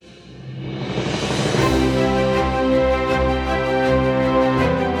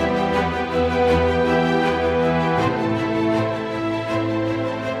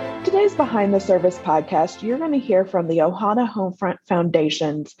Behind the Service podcast, you're going to hear from the Ohana Homefront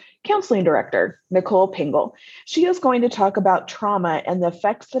Foundation's counseling director, Nicole Pingle. She is going to talk about trauma and the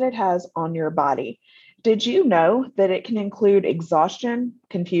effects that it has on your body. Did you know that it can include exhaustion,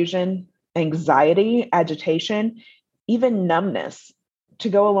 confusion, anxiety, agitation, even numbness to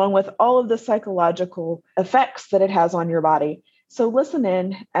go along with all of the psychological effects that it has on your body? So listen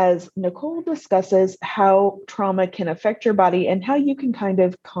in as Nicole discusses how trauma can affect your body and how you can kind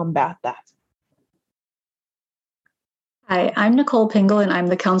of combat that. Hi, I'm Nicole Pingle, and I'm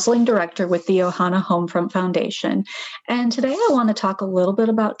the Counseling Director with the Ohana Homefront Foundation. And today I want to talk a little bit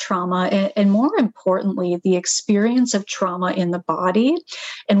about trauma and more importantly, the experience of trauma in the body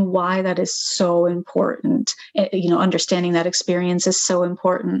and why that is so important. Understanding that experience is so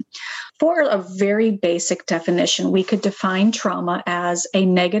important. For a very basic definition, we could define trauma as a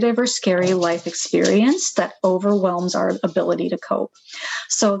negative or scary life experience that overwhelms our ability to cope.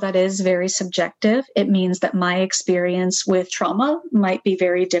 So that is very subjective. It means that my experience with trauma might be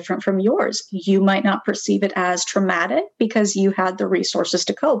very different from yours. You might not perceive it as traumatic because you had the resources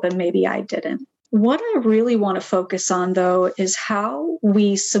to cope and maybe I didn't. What I really want to focus on, though, is how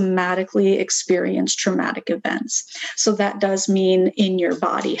we somatically experience traumatic events. So that does mean in your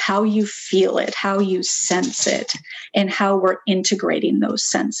body, how you feel it, how you sense it, and how we're integrating those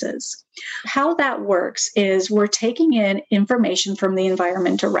senses. How that works is we're taking in information from the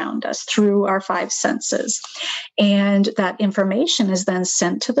environment around us through our five senses. And that information is then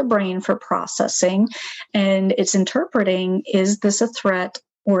sent to the brain for processing, and it's interpreting, is this a threat?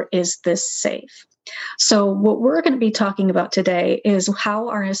 Or is this safe? So what we're going to be talking about today is how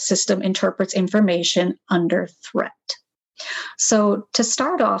our system interprets information under threat. So to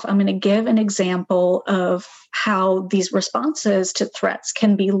start off, I'm going to give an example of how these responses to threats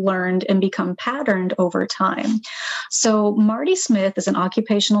can be learned and become patterned over time. So Marty Smith is an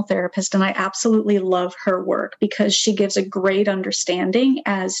occupational therapist, and I absolutely love her work because she gives a great understanding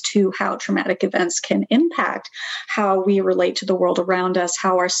as to how traumatic events can impact how we relate to the world around us,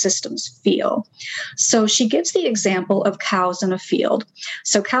 how our systems feel. So she gives the example of cows in a field.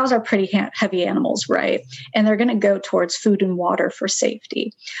 So cows are pretty heavy animals, right? And they're going to go towards food and water for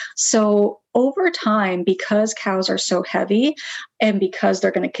safety. So over time, because cows are so heavy and because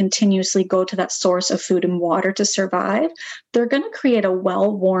they're going to continuously go to that source of food and water to survive, they're going to create a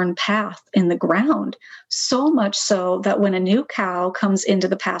well-worn path in the ground, so much so that when a new cow comes into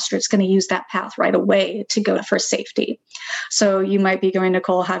the pasture, it's going to use that path right away to go for safety. So you might be going,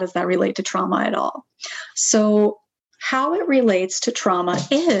 Nicole, how does that relate to trauma at all? So how it relates to trauma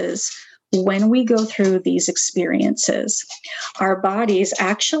is when we go through these experiences, our bodies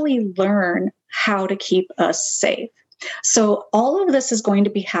actually learn how to keep us safe. So all of this is going to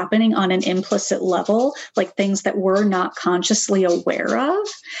be happening on an implicit level, like things that we're not consciously aware of.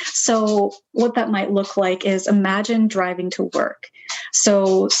 So what that might look like is imagine driving to work.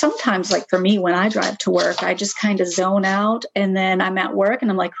 So sometimes, like for me, when I drive to work, I just kind of zone out and then I'm at work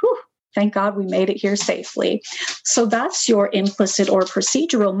and I'm like, whew, thank God we made it here safely. So that's your implicit or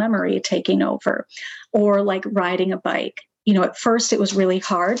procedural memory taking over. Or like riding a bike. At first it was really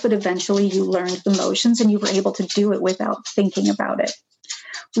hard, but eventually you learned the motions and you were able to do it without thinking about it.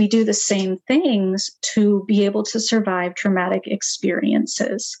 We do the same things to be able to survive traumatic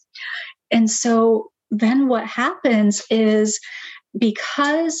experiences. And so then what happens is,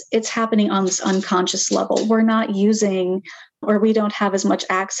 because it's happening on this unconscious level, we're not using, or we don't have as much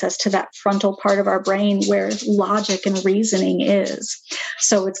access to that frontal part of our brain where logic and reasoning is.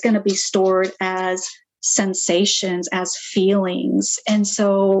 So it's going to be stored as sensations, as feelings. And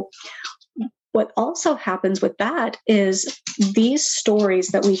so what also happens with that is these stories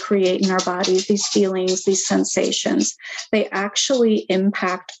that we create in our bodies, these feelings, these sensations, they actually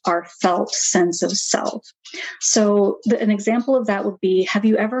impact our felt sense of self. So an example of that would be, have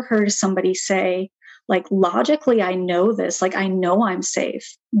you ever heard somebody say, like, logically, I know this, like, I know I'm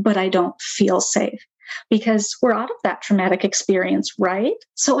safe, but I don't feel safe because we're out of that traumatic experience, right?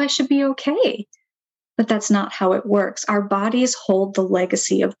 So I should be okay. But that's not how it works. Our bodies hold the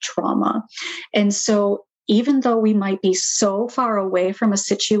legacy of trauma. And so even though we might be so far away from a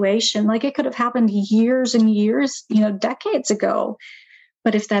situation, like it could have happened years and years, decades ago,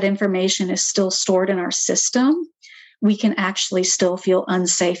 but if that information is still stored in our system, we can actually still feel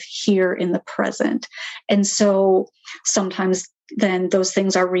unsafe here in the present. And so sometimes then those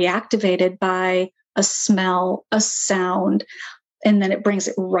things are reactivated by a smell, a sound, and then it brings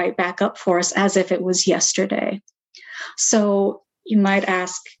it right back up for us as if it was yesterday. So you might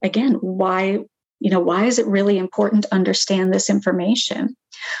ask, again, why why is it really important to understand this information?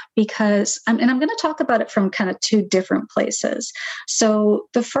 Because, and I'm going to talk about it from kind of two different places. So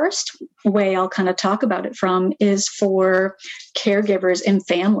the first way I'll kind of talk about it from is for caregivers and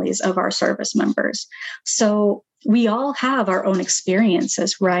families of our service members. So we all have our own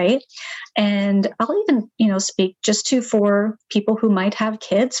experiences, right? And I'll even, speak just for people who might have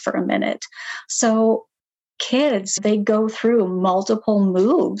kids for a minute. So kids, they go through multiple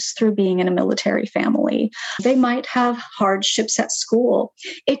moves through being in a military family. They might have hardships at school.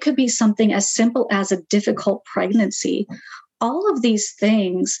 It could be something as simple as a difficult pregnancy. All of these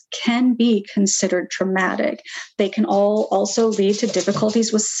things can be considered traumatic. They can all also lead to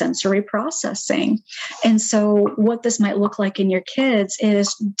difficulties with sensory processing. And so what this might look like in your kids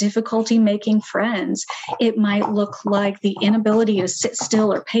is difficulty making friends. It might look like the inability to sit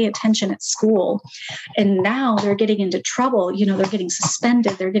still or pay attention at school. And now they're getting into trouble. They're getting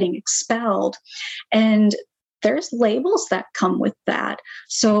suspended, they're getting expelled. And there's labels that come with that.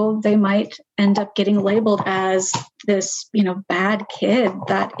 So they might end up getting labeled as this, bad kid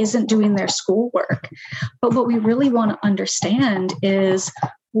that isn't doing their schoolwork. But what we really want to understand is,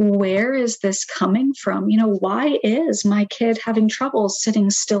 where is this coming from? Why is my kid having trouble sitting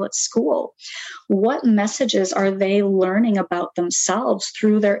still at school? What messages are they learning about themselves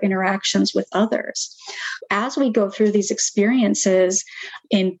through their interactions with others? As we go through these experiences,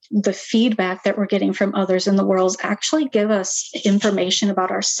 in the feedback that we're getting from others in the world actually give us information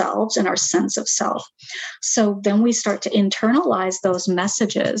about ourselves and our sense of self. So then we start to internalize those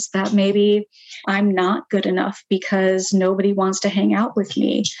messages that maybe I'm not good enough because nobody wants to hang out with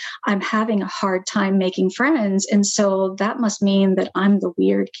me. I'm having a hard time making friends. And so that must mean that I'm the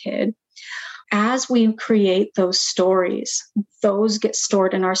weird kid. As we create those stories, those get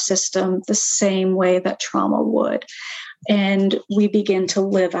stored in our system the same way that trauma would. And we begin to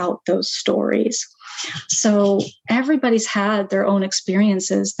live out those stories. So everybody's had their own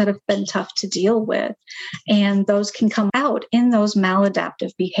experiences that have been tough to deal with. And those can come out in those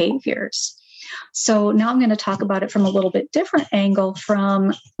maladaptive behaviors. So now I'm going to talk about it from a little bit different angle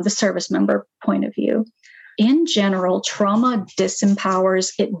from the service member point of view. In general, trauma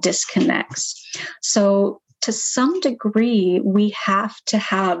disempowers, it disconnects. So to some degree, we have to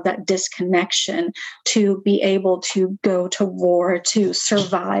have that disconnection to be able to go to war, to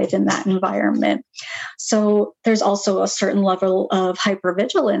survive in that environment. So there's also a certain level of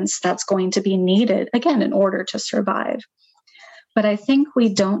hypervigilance that's going to be needed, again, in order to survive. But I think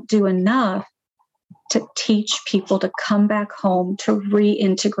we don't do enough to teach people to come back home, to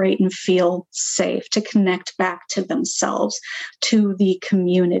reintegrate and feel safe, to connect back to themselves, to the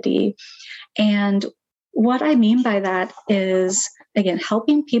community. And what I mean by that is, again,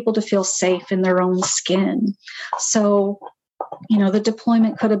 helping people to feel safe in their own skin. So, the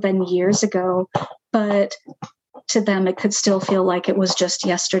deployment could have been years ago, but to them, it could still feel like it was just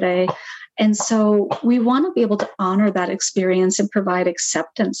yesterday. And so we want to be able to honor that experience and provide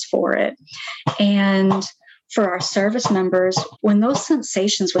acceptance for it. And for our service members, when those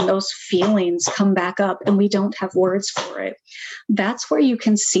sensations, when those feelings come back up and we don't have words for it, that's where you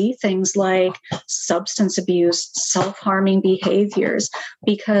can see things like substance abuse, self-harming behaviors,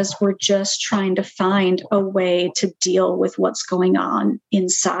 because we're just trying to find a way to deal with what's going on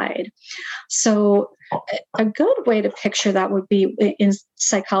inside. So a good way to picture that would be, in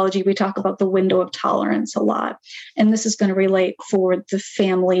psychology, we talk about the window of tolerance a lot. And this is going to relate for the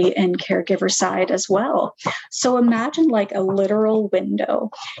family and caregiver side as well. So imagine like a literal window,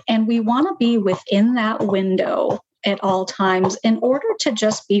 and we want to be within that window at all times in order to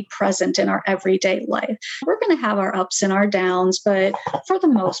just be present in our everyday life. We're going to have our ups and our downs, but for the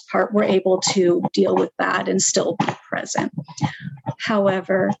most part, we're able to deal with that and still be present.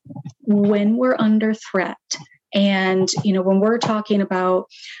 However, when we're under threat, and, when we're talking about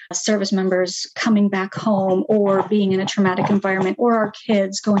service members coming back home or being in a traumatic environment, or our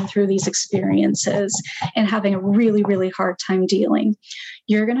kids going through these experiences and having a really, really hard time dealing,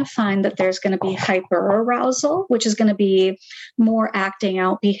 you're going to find that there's going to be hyperarousal, which is going to be more acting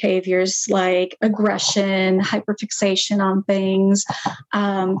out behaviors like aggression, hyperfixation on things,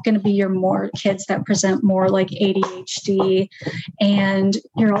 going to be your more kids that present more like ADHD. And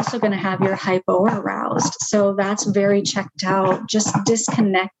you're also going to have your hypoaroused. So that's very checked out, just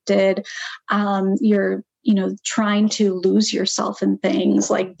disconnected. You're trying to lose yourself in things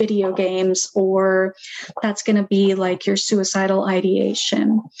like video games, or that's going to be like your suicidal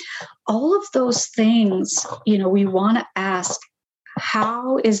ideation. All of those things, we want to ask,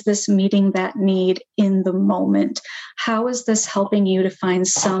 how is this meeting that need in the moment? How is this helping you to find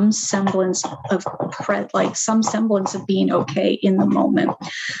some semblance of some semblance of being okay in the moment?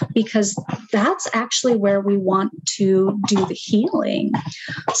 Because that's actually where we want to do the healing.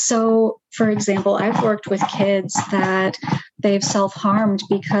 So, for example, I've worked with kids that they've self-harmed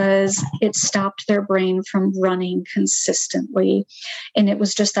because it stopped their brain from running consistently. And it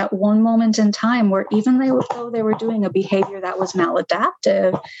was just that one moment in time where even though they were doing a behavior that was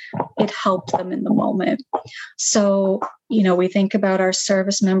maladaptive, it helped them in the moment. So, we think about our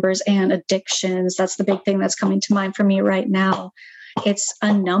service members and addictions. That's the big thing that's coming to mind for me right now. It's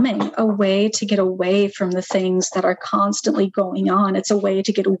a numbing, a way to get away from the things that are constantly going on. It's a way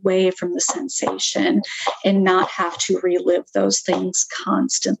to get away from the sensation and not have to relive those things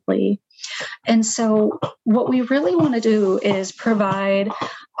constantly. And so what we really want to do is provide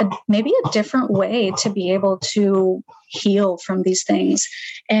maybe a different way to be able to heal from these things.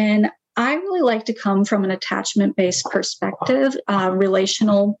 And I really like to come from an attachment-based perspective,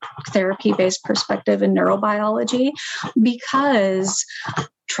 relational therapy-based perspective in neurobiology, because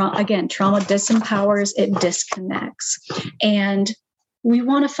trauma disempowers, it disconnects. And we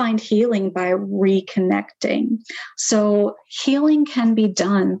want to find healing by reconnecting. So healing can be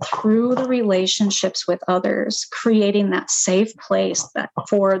done through the relationships with others, creating that safe place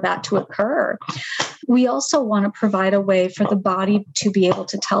for that to occur. We also want to provide a way for the body to be able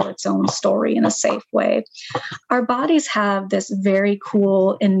to tell its own story in a safe way. Our bodies have this very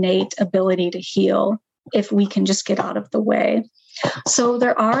cool innate ability to heal if we can just get out of the way. So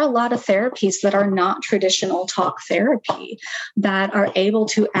there are a lot of therapies that are not traditional talk therapy that are able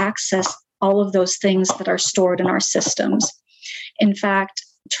to access all of those things that are stored in our systems. In fact,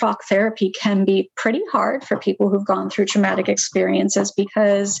 talk therapy can be pretty hard for people who've gone through traumatic experiences,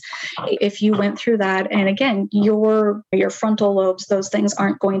 because if you went through that, and again, your frontal lobes, those things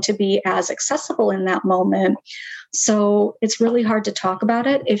aren't going to be as accessible in that moment. So it's really hard to talk about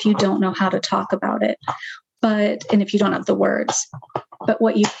it if you don't know how to talk about it. And if you don't have the words. But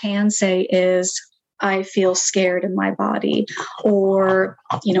what you can say is, I feel scared in my body, or,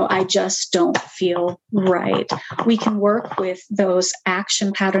 I just don't feel right. We can work with those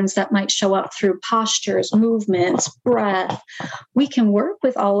action patterns that might show up through postures, movements, breath. We can work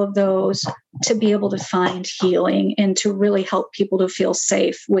with all of those to be able to find healing and to really help people to feel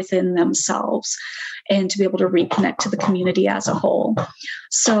safe within themselves and to be able to reconnect to the community as a whole.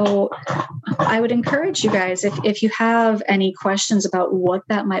 So I would encourage you guys, if you have any questions about what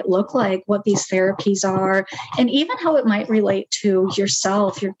that might look like, what these therapies are, and even how it might relate to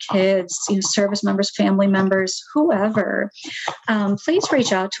yourself, your kids, service members, family members, whoever, please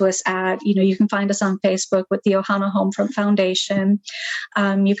reach out to us at, you can find us on Facebook with the Ohana Homefront Foundation.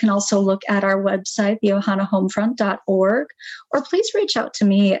 You can also look at our website, theohanahomefront.org, or please reach out to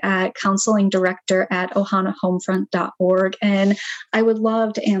me at counseling director at ohanahomefront.org. And I would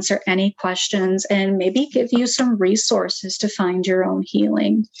love to answer any questions and maybe give you some resources to find your own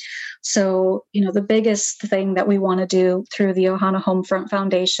healing. So, the biggest thing that we want to do through the Ohana Homefront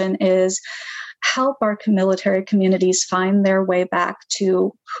Foundation is help our military communities find their way back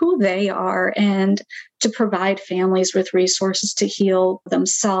to who they are and to provide families with resources to heal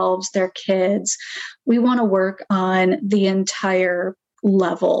themselves, their kids. We want to work on the entire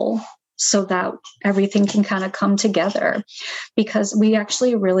level so that everything can kind of come together, because we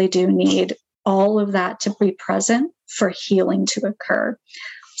actually really do need all of that to be present for healing to occur.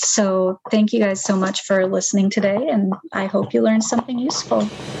 So thank you guys so much for listening today, and I hope you learned something useful.